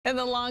And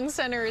the Long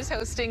Center is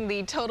hosting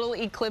the Total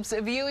Eclipse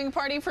Viewing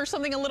Party for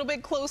something a little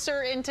bit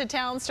closer into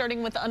town,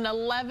 starting with an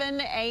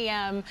 11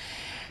 a.m.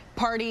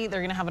 party.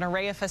 They're going to have an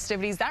array of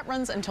festivities. That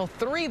runs until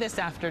 3 this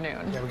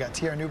afternoon. Yeah, we got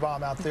Tierra and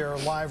Neubaum out there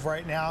live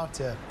right now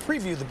to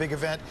preview the big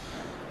event.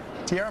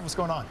 Tierra, what's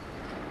going on?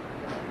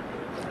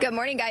 Good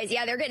morning, guys.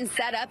 Yeah, they're getting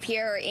set up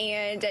here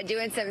and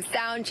doing some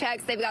sound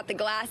checks. They've got the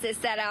glasses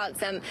set out,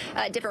 some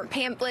different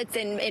pamphlets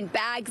and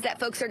bags that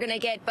folks are going to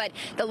get. But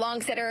the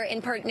Long Center,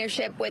 in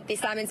partnership with the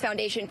Simons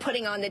Foundation,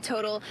 putting on the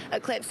Total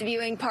Eclipse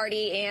Viewing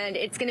Party, and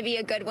it's going to be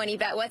a good one.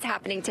 Yvette, what's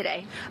happening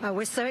today?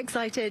 We're so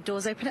excited.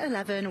 Doors open at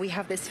 11. We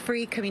have this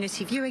free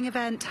community viewing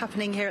event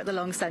happening here at the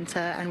Long Center,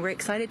 and we're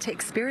excited to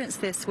experience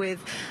this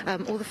with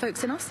all the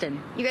folks in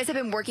Austin. You guys have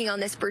been working on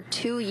this for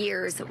 2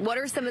 years. What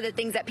are some of the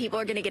things that people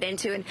are going to get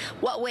into, and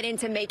what went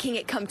into making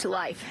it come to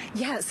life?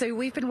 Yeah, so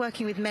we've been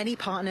working with many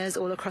partners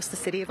all across the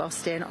city of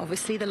Austin,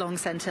 obviously the Long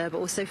Center, but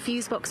also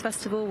Fusebox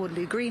Festival,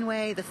 Waterloo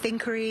Greenway, the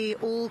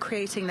Thinkery, all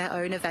creating their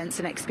own events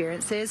and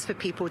experiences for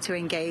people to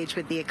engage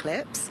with the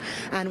eclipse.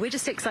 And we're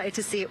just excited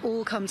to see it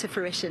all come to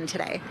fruition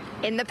today.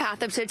 In the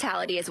path of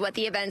totality is what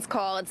the event's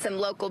called. Some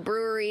local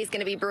breweries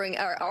going to be brewing,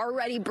 or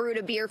already brewed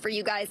a beer for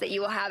you guys that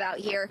you will have out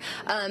here.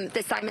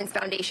 The Simons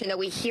Foundation, that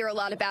we hear a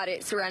lot about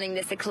it surrounding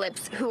this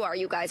eclipse. Who are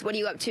you guys? What are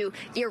you up to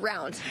year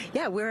round?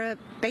 Yeah, we're a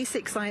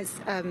basic science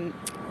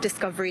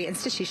discovery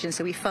institution,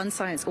 so we fund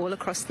science all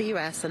across the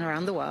US and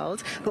around the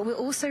world, but we're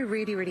also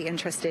really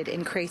interested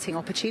in creating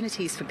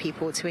opportunities for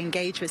people to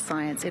engage with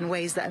science in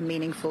ways that are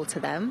meaningful to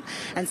them.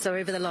 And so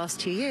over the last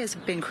 2 years,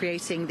 we've been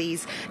creating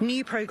these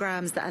new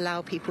programs that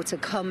allow people to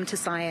come to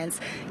science,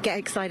 get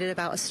excited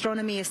about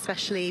astronomy,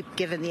 especially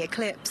given the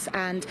eclipse,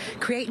 and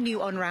create new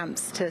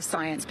on-ramps to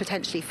science,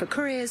 potentially for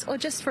careers or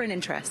just for an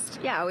interest.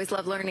 Yeah, I always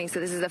love learning,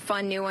 so this is a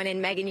fun new one.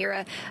 And Megan,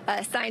 you're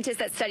a scientist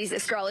that studies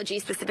astrology,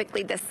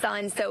 specifically the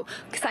sun. So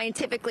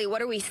scientifically,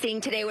 what are we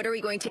seeing today? What are we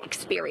going to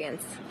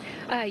experience?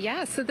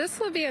 Yeah, so this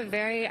will be a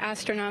very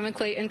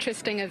astronomically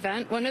interesting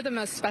event, one of the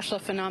most special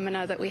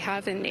phenomena that we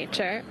have in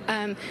nature.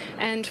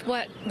 And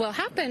what will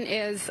happen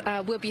is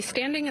we'll be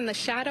standing in the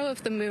shadow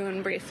of the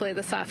moon briefly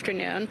this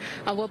afternoon.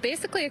 We'll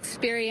basically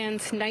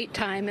experience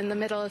nighttime in the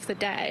middle of the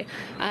day.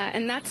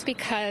 And that's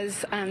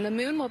because the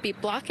moon will be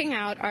blocking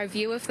out our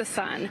view of the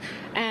sun.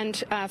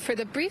 And for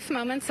the brief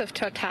moments of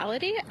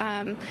totality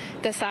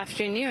this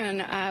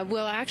afternoon,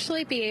 we'll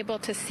actually be able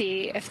to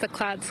see, if the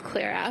clouds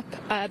clear up,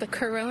 the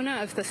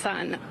corona of the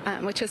sun,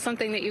 which is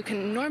something that you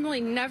can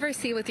normally never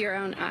see with your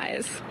own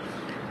eyes.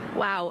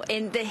 Wow,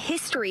 and the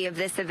history of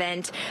this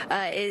event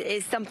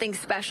is something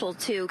special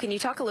too. Can you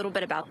talk a little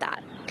bit about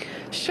that?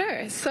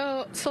 Sure.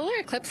 So solar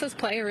eclipses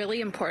play a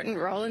really important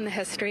role in the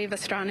history of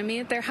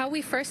astronomy. They're how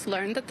we first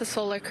learned that the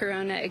solar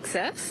corona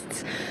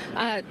exists.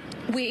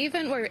 We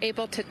even were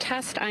able to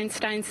test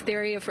Einstein's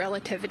theory of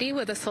relativity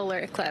with a solar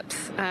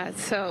eclipse.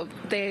 So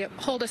they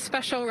hold a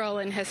special role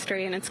in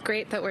history, and it's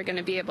great that we're going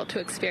to be able to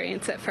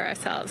experience it for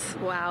ourselves.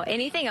 Wow.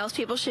 Anything else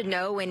people should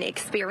know when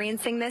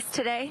experiencing this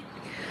today?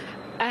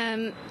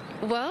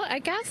 Well, I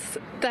guess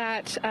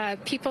that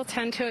people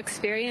tend to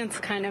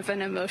experience kind of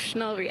an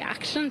emotional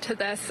reaction to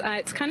this.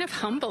 It's kind of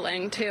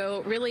humbling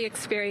to really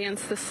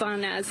experience the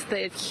sun as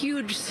the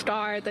huge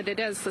star that it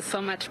is with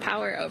so much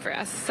power over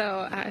us.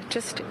 So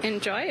just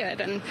enjoy it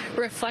and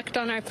reflect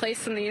on our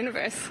place in the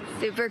universe.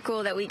 Super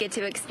cool that we get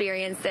to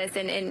experience this,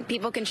 and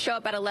people can show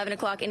up at 11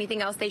 o'clock.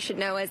 Anything else they should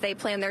know as they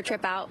plan their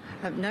trip out?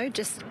 No,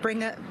 just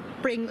bring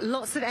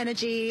lots of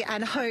energy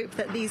and hope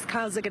that these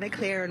clouds are going to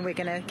clear and we're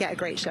going to get a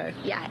great show.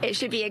 Yeah, it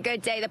should be a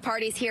good day. The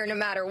party's here no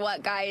matter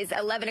what, guys.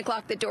 11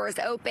 o'clock, the doors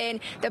open.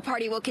 The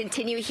party will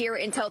continue here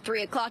until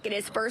 3 o'clock. It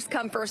is first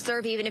come, first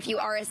serve, even if you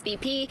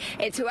RSVP.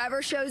 It's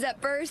whoever shows up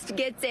first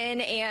gets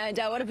in, and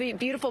what a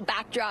beautiful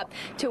backdrop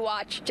to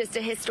watch. Just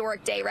a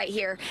historic day right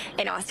here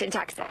in Austin,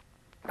 Texas.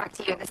 Back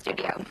to you in the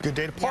studio. Good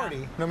day to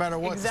party, no matter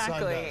what exactly.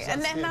 the sun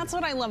does. And that's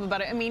what I love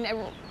about it. I mean,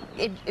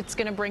 it's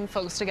going to bring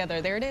folks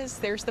together. There it is.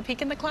 There's the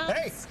peak in the clouds.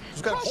 Hey,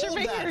 just got to hold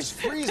that. Just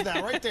freeze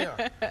that right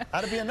there.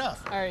 That'll be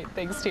enough. All right,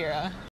 thanks, Tierra.